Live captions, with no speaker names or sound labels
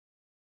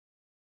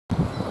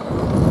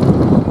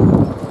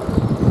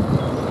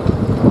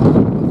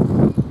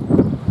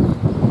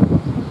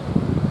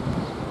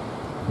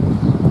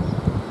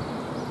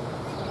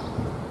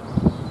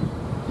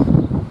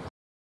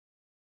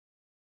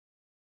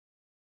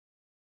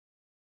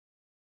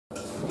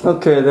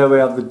Okay, there we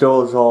have the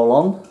doors all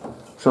on,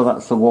 so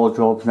that's the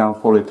wardrobe now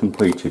fully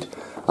completed.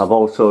 I've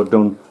also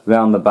done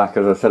round the back,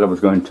 as I said I was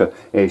going to,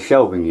 a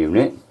shelving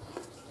unit,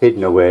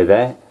 hidden away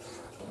there,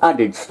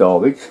 added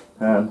storage,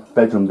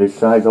 bedroom this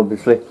size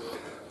obviously,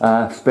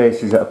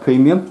 space is at a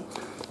premium.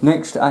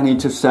 Next I need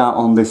to start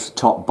on this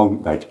top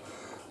bunk bed.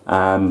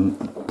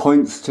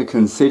 Points to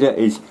consider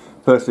is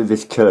firstly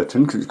this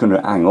curtain, because it's going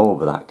to hang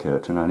over that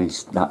curtain and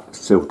it's that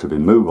still to be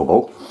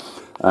movable.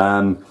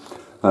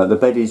 The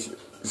bed is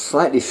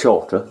slightly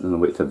shorter than the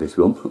width of this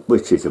room,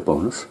 which is a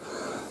bonus,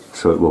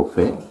 so it will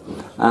fit.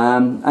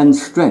 And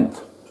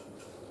strength,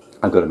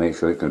 I've got to make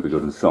sure it's going to be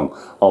good and strong,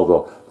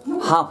 although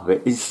half of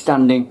it is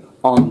standing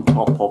on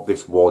top of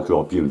this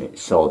wardrobe unit,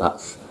 so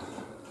that's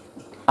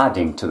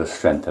adding to the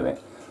strength of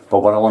it. But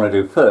what I want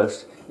to do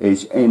first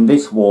is in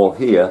this wall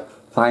here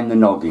find the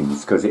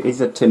noggins, because it is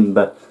a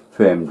timber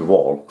framed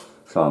wall,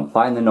 so I'm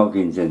finding the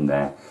noggins in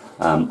there.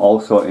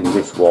 Also in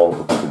this wall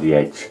up to the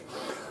edge.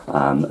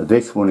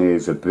 This one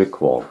is a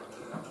brick wall,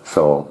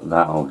 so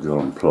that I'll drill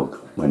and plug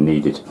when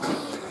needed.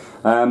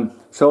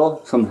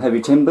 So some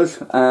heavy timbers,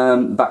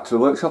 back to the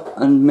workshop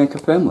and make a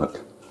framework.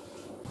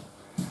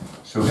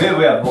 So here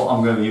we have what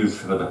I'm going to use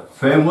for the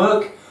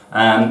framework.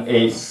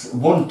 It's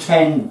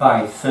 110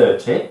 by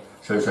 30,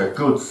 so it's a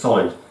good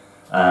solid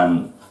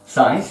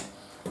size.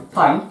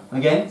 Fine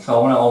again, so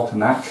I want it all to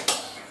match.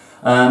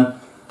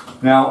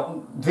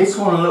 Now this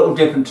one a little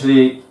different to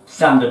the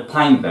standard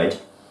pine bed.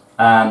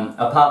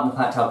 Apart from the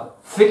fact I've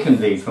thickened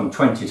these from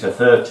 20 to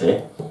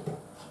 30,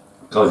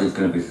 because it's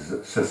going to be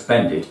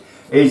suspended,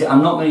 is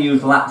I'm not going to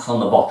use lats on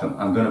the bottom,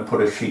 I'm going to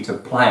put a sheet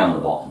of ply on the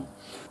bottom.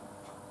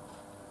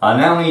 I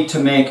now need to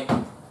make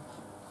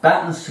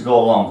battens to go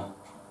along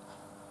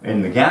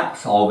in the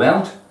gaps all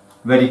round,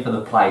 ready for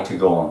the ply to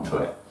go onto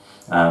it,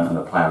 and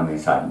the ply on the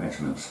inside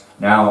measurements.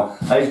 Now,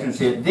 as you can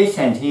see at this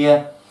end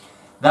here,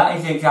 that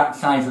is the exact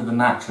size of the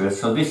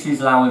mattress, so this is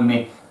allowing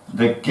me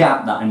the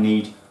gap that I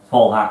need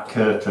for that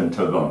curtain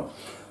to run,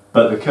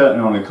 but the curtain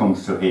only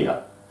comes to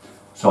here,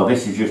 so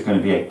this is just going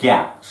to be a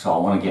gap, so I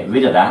want to get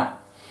rid of that.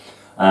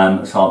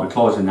 So I'll be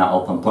closing that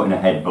up and putting a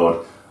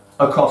headboard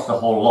across the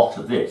whole lot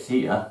of this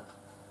here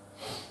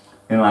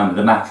in line with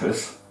the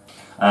mattress.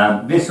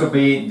 This will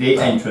be the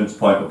entrance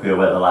point up here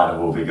where the ladder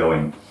will be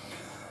going.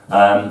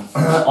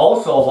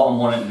 Also what I'm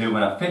wanting to do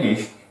when I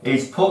finish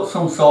is put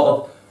some sort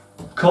of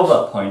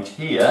cover point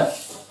here,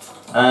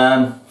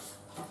 about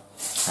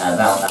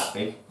that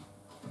big,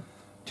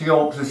 to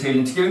go up to the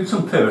ceiling to give him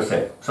some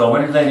privacy. So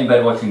when he's laying in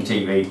bed watching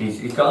TV,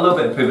 he's got a little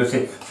bit of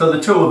privacy, so the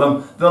two of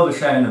them, though they're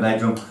sharing the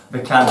bedroom,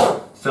 they can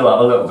still have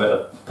a little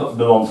bit of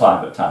their own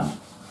private time.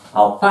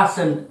 I'll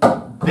fasten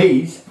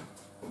these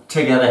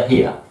together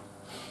here.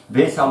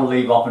 This I'll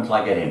leave off until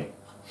I get in,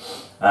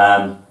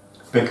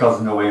 because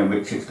of the way in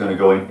which it's going to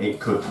go in, it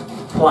could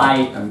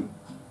play on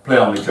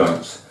the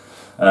joints,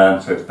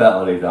 so it's better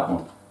to leave that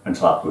one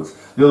until afterwards.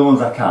 The other ones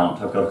I can't,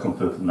 I've got to come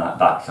through from that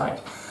back side.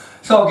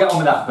 So I'll get on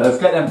with that first,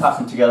 get them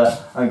fastened together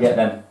and get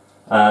them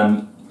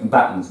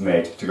battens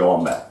made to go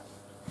on there.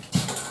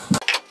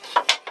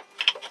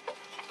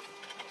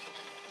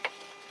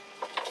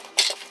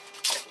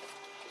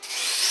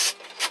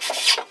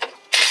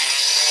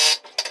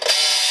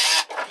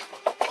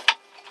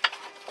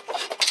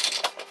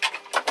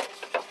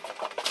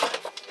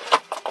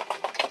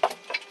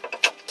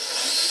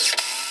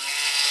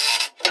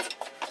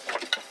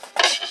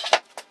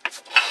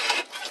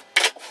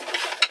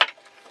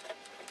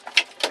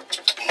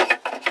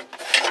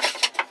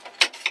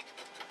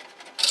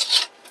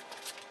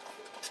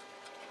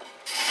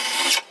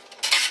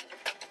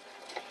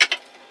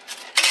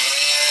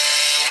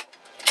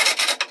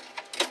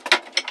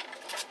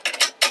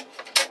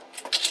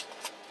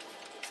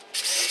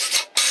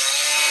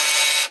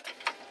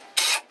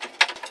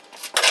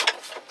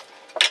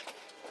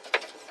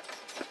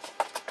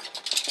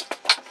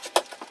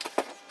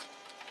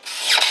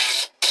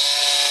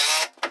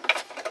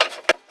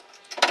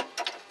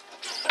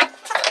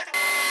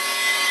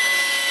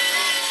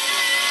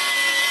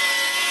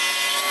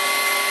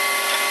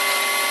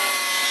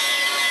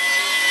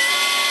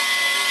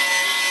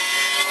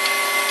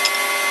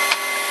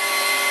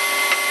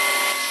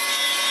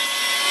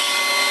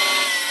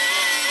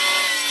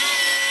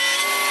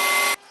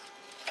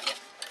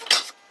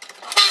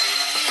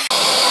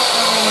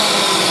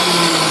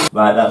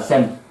 Right, that's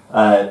them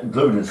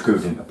glued and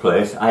screwed into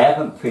place. I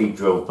haven't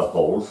pre-drilled the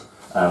holes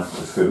for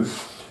the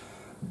screws,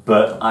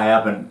 but I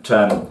haven't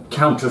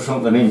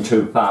countersunk them in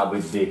too far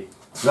with the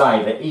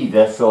driver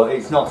either, so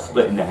it's not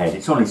splitting the head.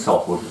 It's only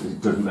softwood,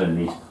 it doesn't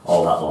really need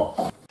all that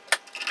lot.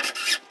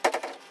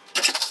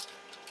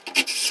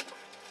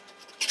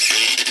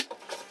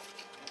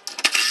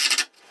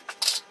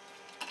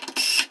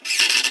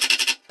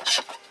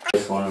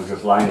 This one I've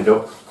just lined it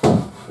up,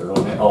 so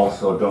I've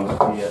also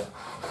done here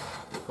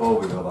before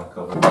we go back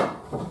over.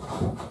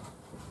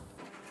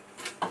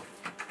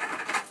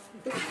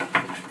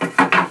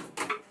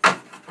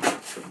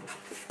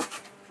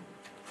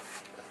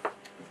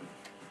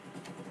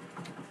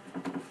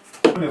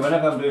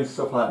 Whenever I'm doing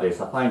stuff like this,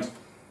 I find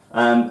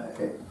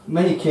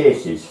many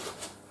cases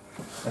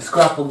a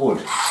scrap of wood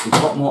is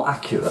a lot more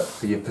accurate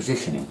for your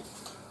positioning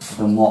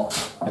than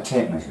what a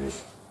tape measure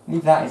is.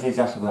 If that is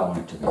exactly where I want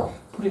it to be,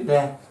 put it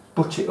there,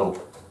 butt it up,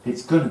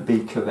 it's going to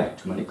be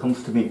correct. When it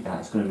comes to meet that,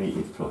 it's going to meet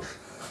it flush.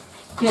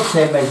 Get a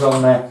tape measure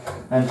on there,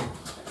 and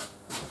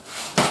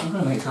I'm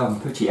going to make sure I'm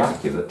pretty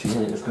accurate to get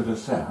it as good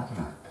as that, haven't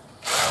I?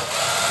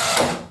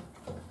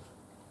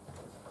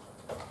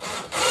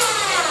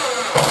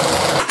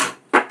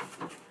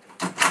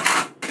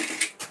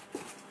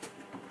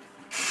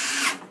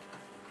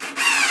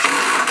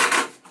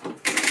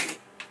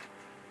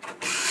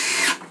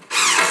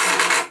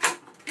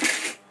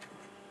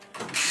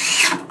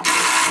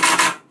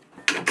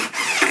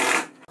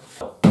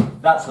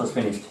 That's what's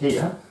finished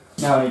here.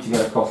 Now I need to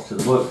get across to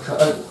the workshop,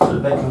 to the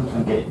bedroom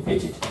and get it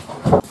fitted.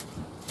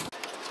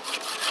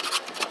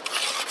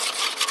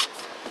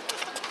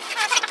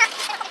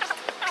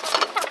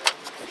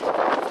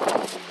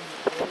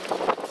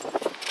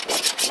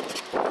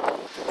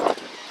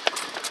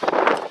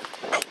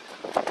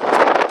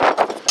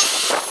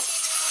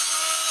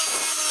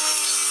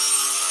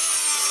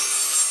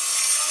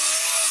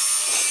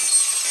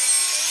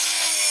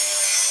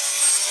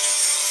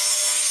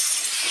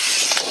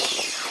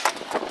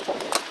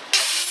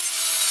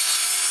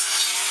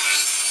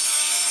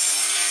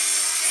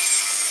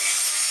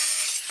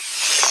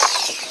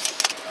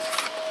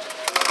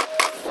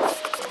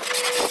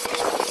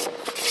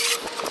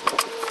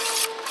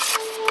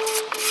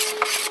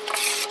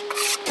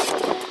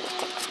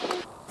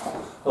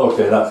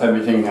 Okay, that's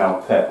everything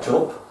now prepped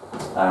up.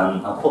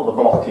 I put the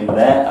block in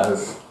there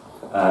as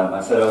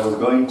I said I was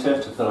going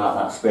to fill out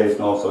that space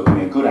and also give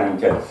me a good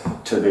anchor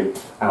to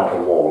the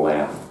outer wall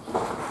there.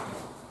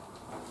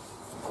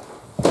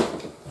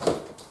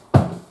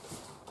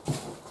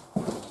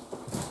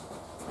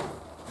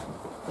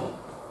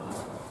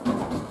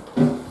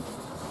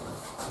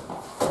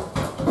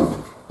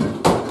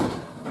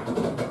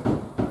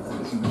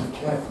 Just be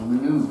careful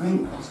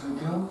manoeuvring as we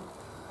go.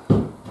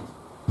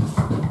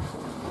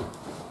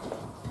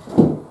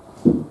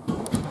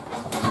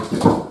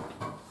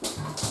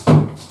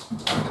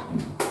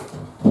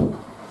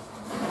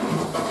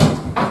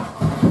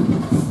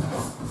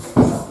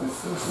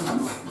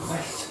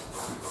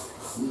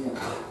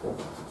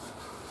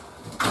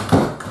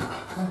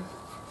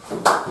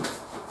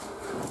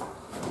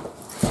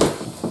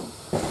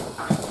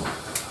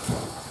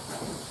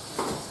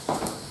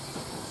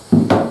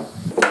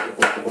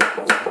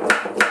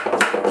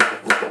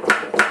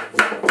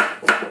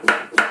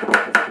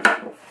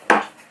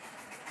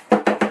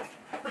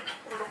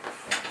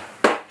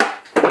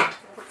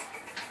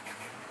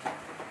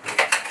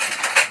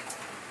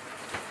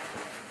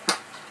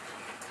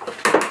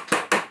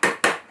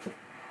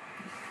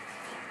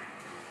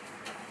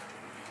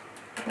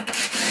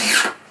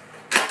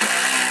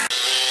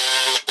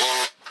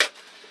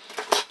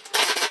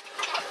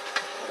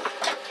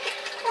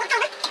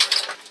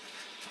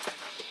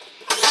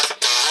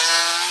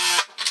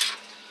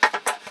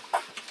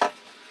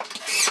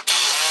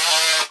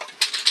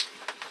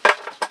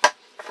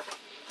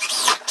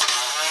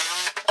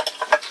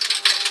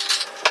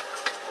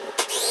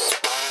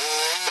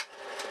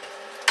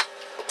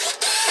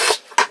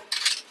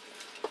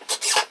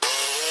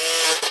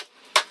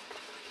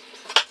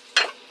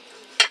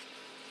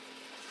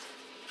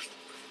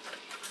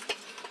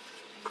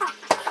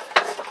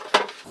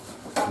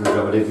 We've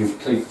got everything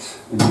complete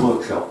in the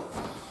workshop.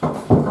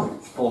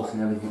 It's forcing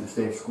everything to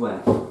stay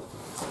square.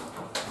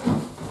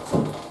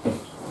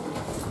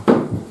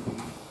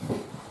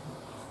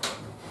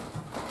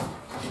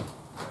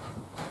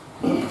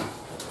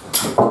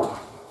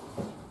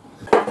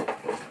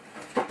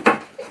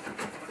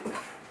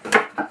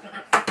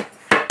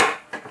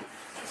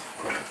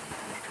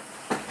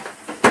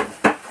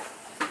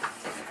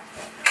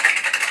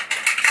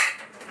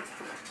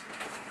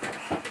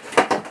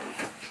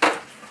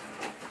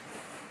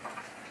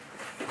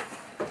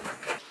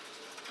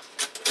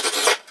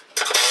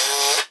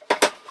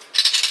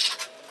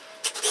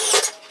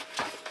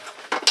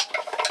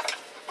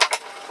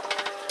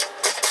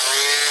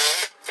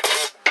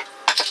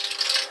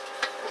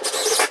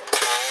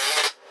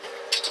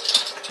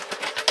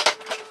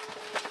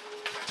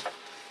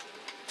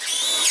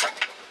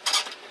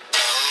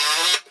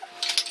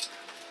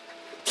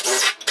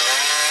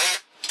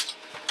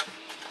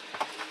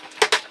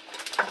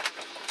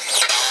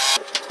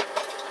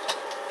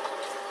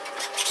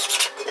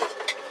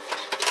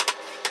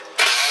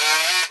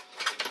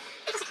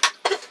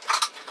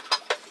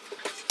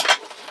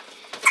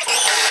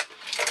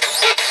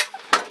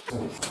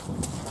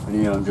 And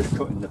here I'm just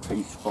cutting the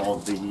piece for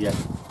the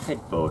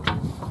headboard.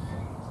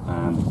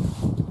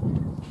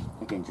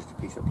 Again, just a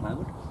piece of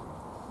plywood.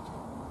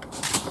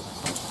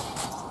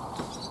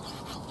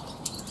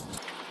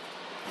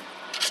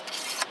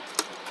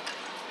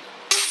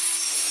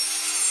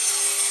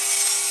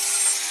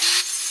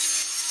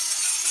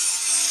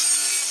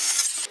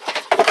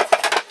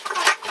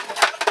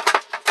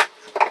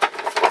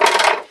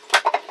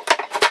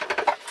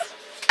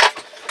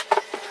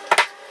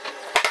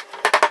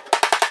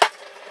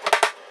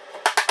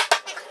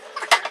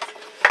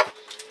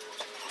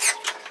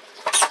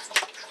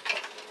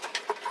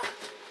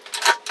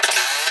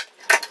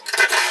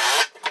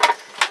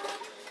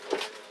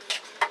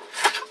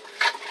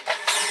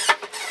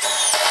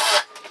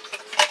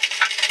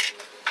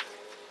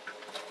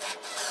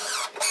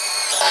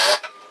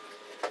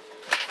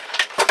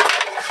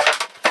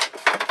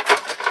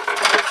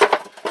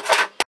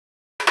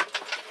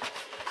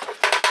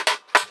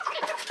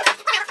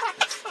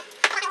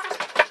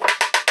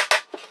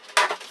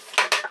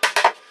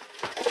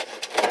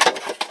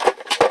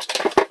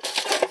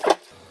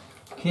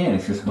 Okay,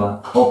 it's just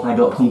about, hope I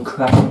don't come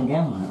crashing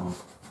down now.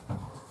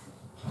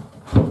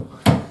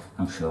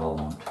 I'm sure I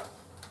won't.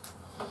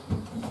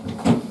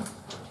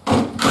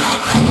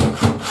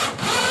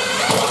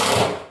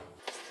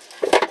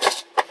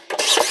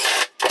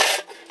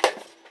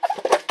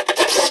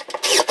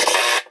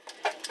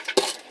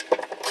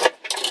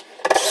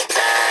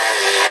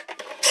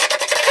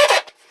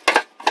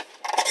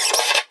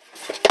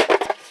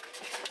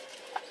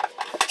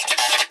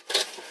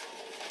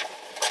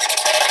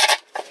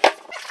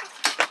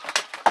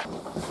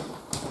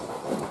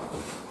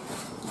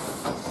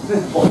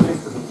 What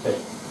this doesn't fit.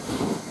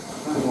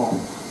 Hang on.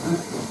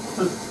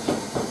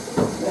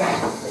 Yeah,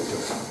 it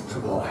does. It's a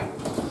boy.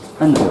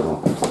 And the other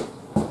one.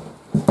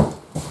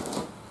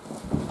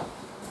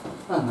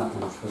 And that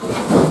one's for good.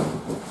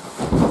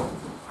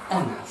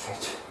 And that's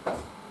it.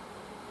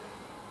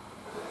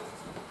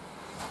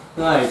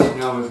 Right,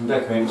 now with some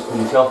decorating to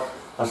finish off.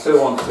 I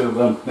still want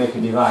to make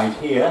a divide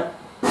here.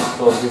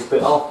 Close this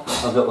bit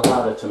off. I've got the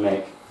ladder to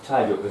make.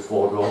 Tidy up this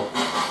wardrobe.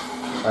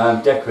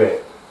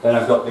 Decorate. Then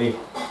I've got the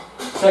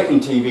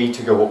second TV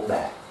to go up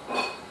there.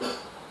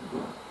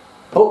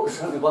 Oh, it's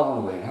certainly well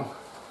on the way now.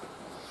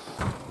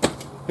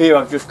 Here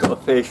I've just got a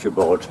fascia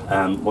board,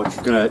 which is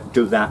going to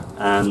do that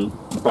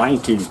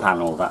blanking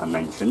panel that I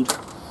mentioned.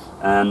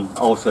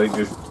 Also it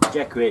just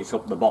decorates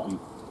up the bottom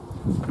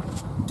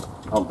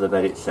of the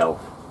bed itself.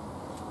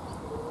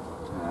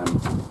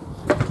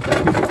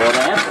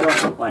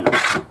 Why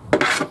not?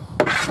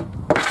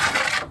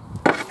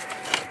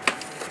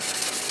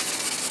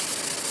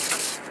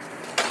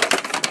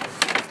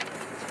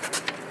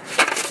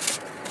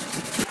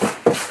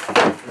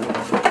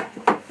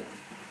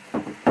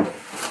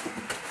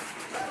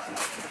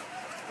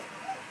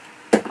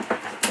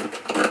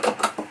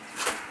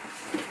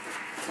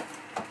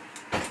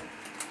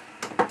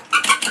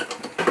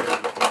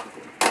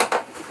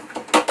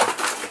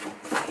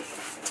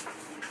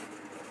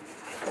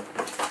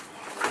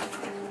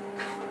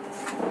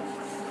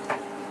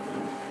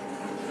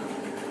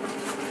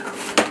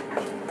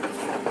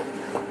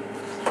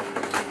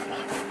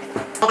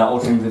 That all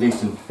seems a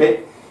decent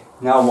fit.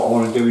 Now what I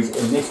want to do is,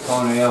 in this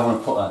corner here, I want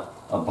to put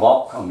a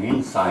block on the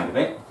inside of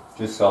it,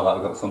 just so that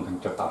I've got something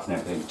to fasten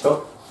everything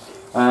to.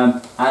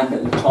 And at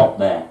the top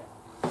there,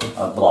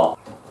 a block.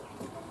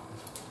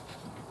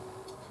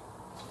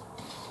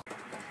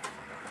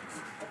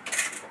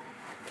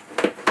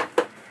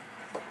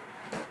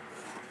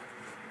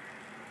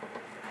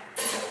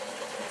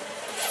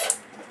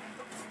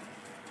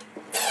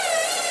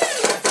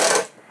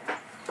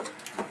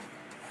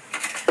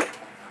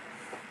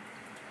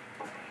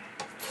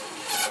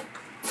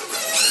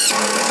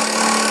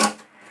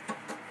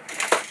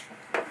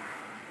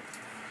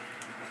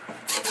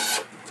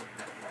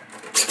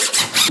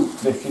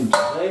 This into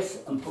place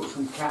and put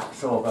some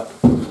caps over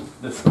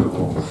the screw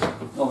holes,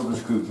 over the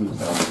screws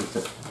themselves, just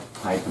to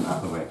hide them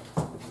out of the way.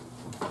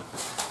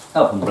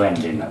 Help them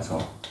blend in, that's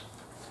all.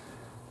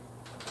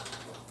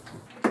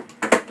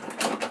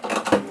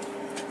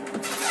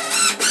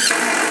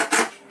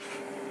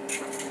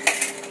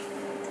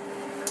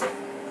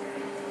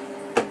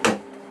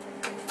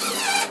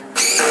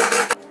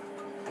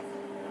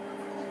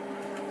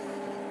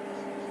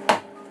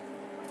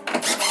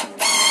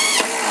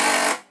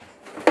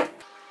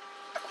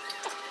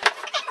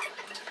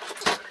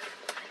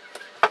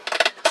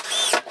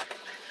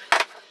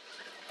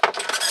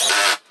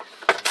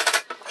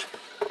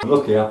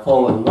 Lucky I've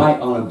fallen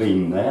right on a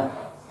beam there,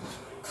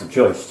 a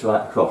joist to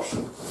that across, so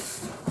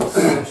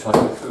I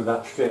can screw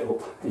that straight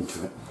up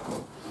into it.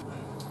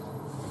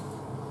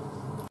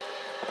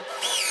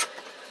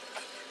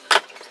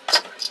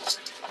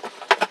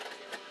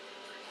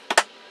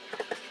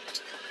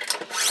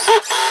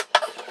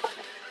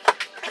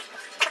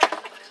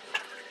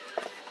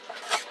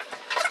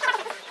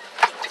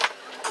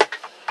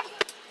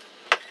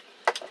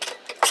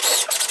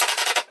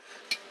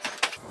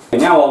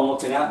 Now I'm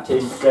looking at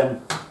is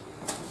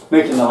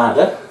making the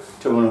ladder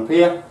to run up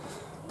here,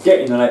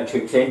 getting the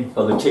electrics in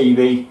for the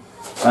TV,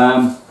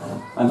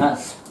 and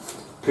that's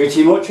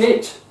pretty much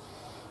it.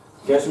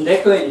 Get some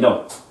decorating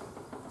done.